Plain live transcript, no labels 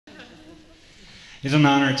It's an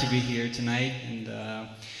honor to be here tonight, and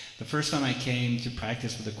the first time I came to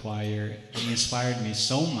practice with the choir, it inspired me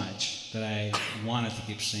so much that I wanted to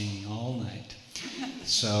keep singing all night.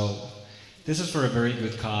 So this is for a very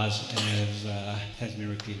good cause, as has been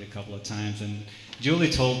repeated a couple of times. And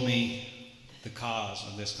Julie told me the cause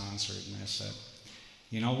of this concert, and I said,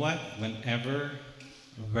 you know what? Whenever,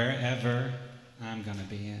 wherever I'm gonna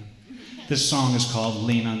be in. This song is called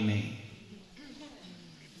Lean on Me.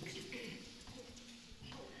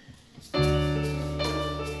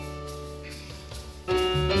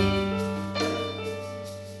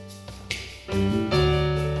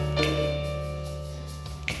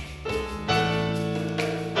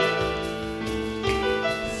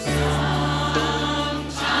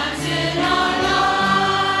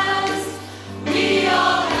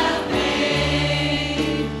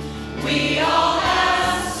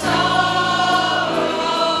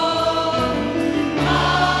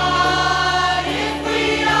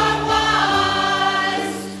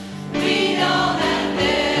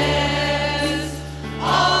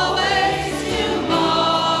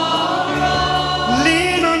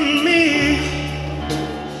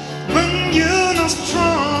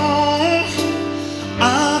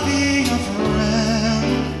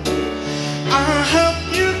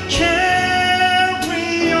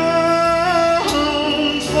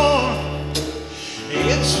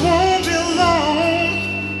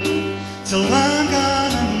 Till I'm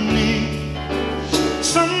gonna need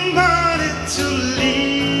somebody to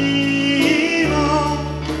lean on.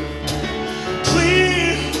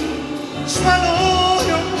 Please swallow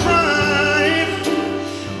your pride.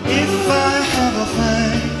 If I have a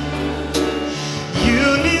thing you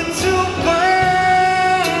need to borrow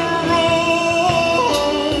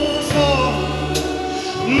for,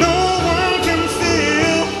 no one can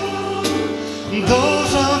fill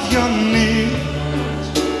those of your needs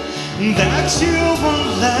that you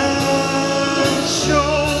won't let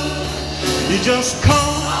show. You just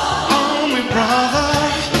call on me, brother,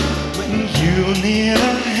 when you need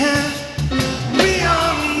a hand. We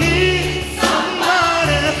all need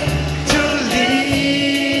somebody to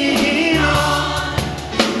lean on.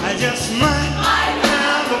 I just might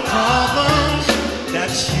have a problem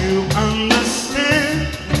that you understand.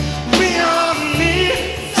 We all need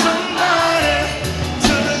somebody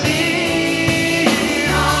to lean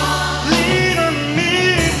on. Lean on me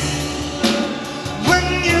when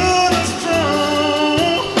you're not strong.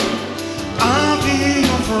 I'll be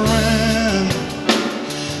your friend.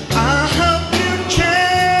 I'll help you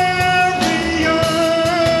carry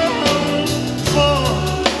on, for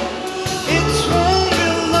it won't be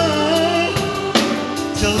long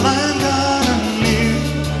till I'm gonna need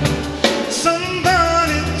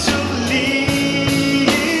somebody to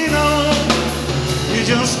lean on. You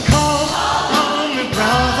just call on me,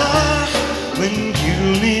 brother, when you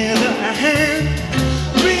need a hand.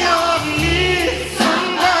 We all need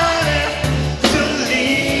somebody to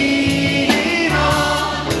lean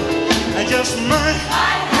on. I just might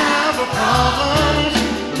have a problem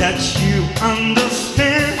that you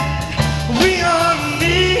understand. We all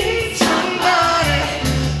need somebody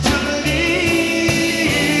to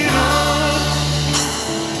lean on.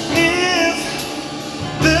 If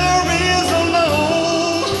there is a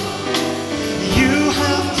load you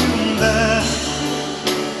have to bear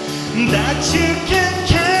that you can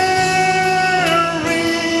carry,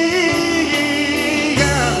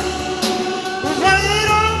 right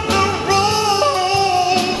on the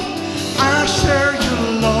road, I'll share your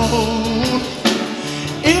load.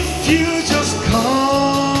 If you just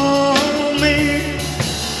call me,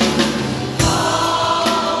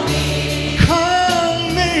 call me, call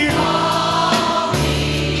me,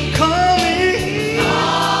 call me,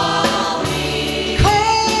 call me,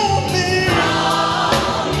 call me, call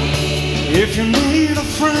me. If you need a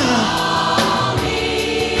friend, call me,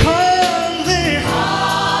 call me,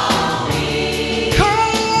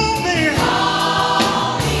 call me,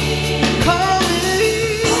 call me, call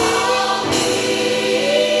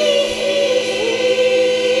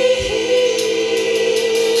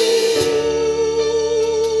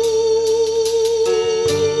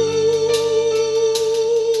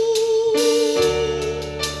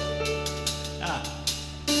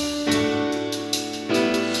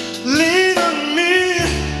lean on me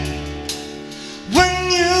when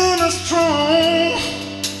you're not strong.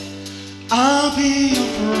 I'll be your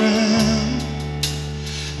friend.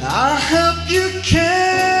 I'll help you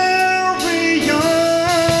carry on,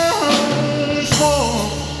 for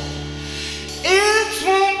it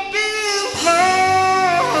won't be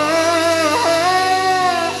long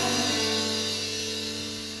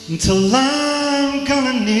until I'm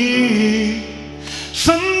gonna need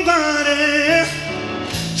somebody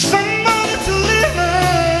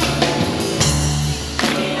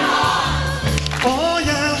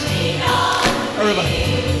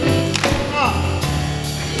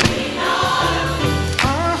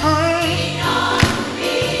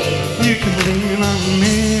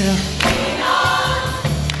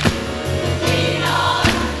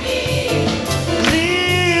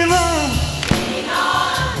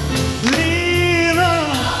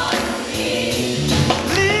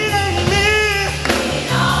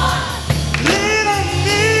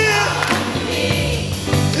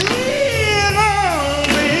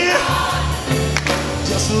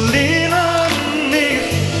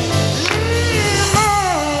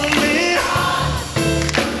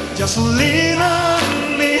just lean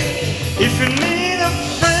on me. If you need a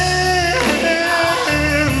friend,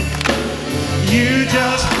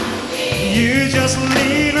 you just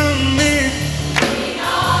lean on me.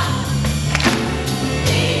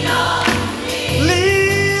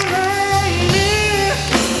 Lean on me.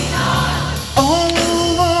 Oh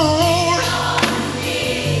Lord.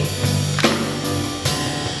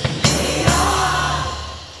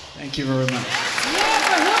 Thank you very much. Yeah,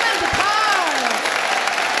 for Hooman.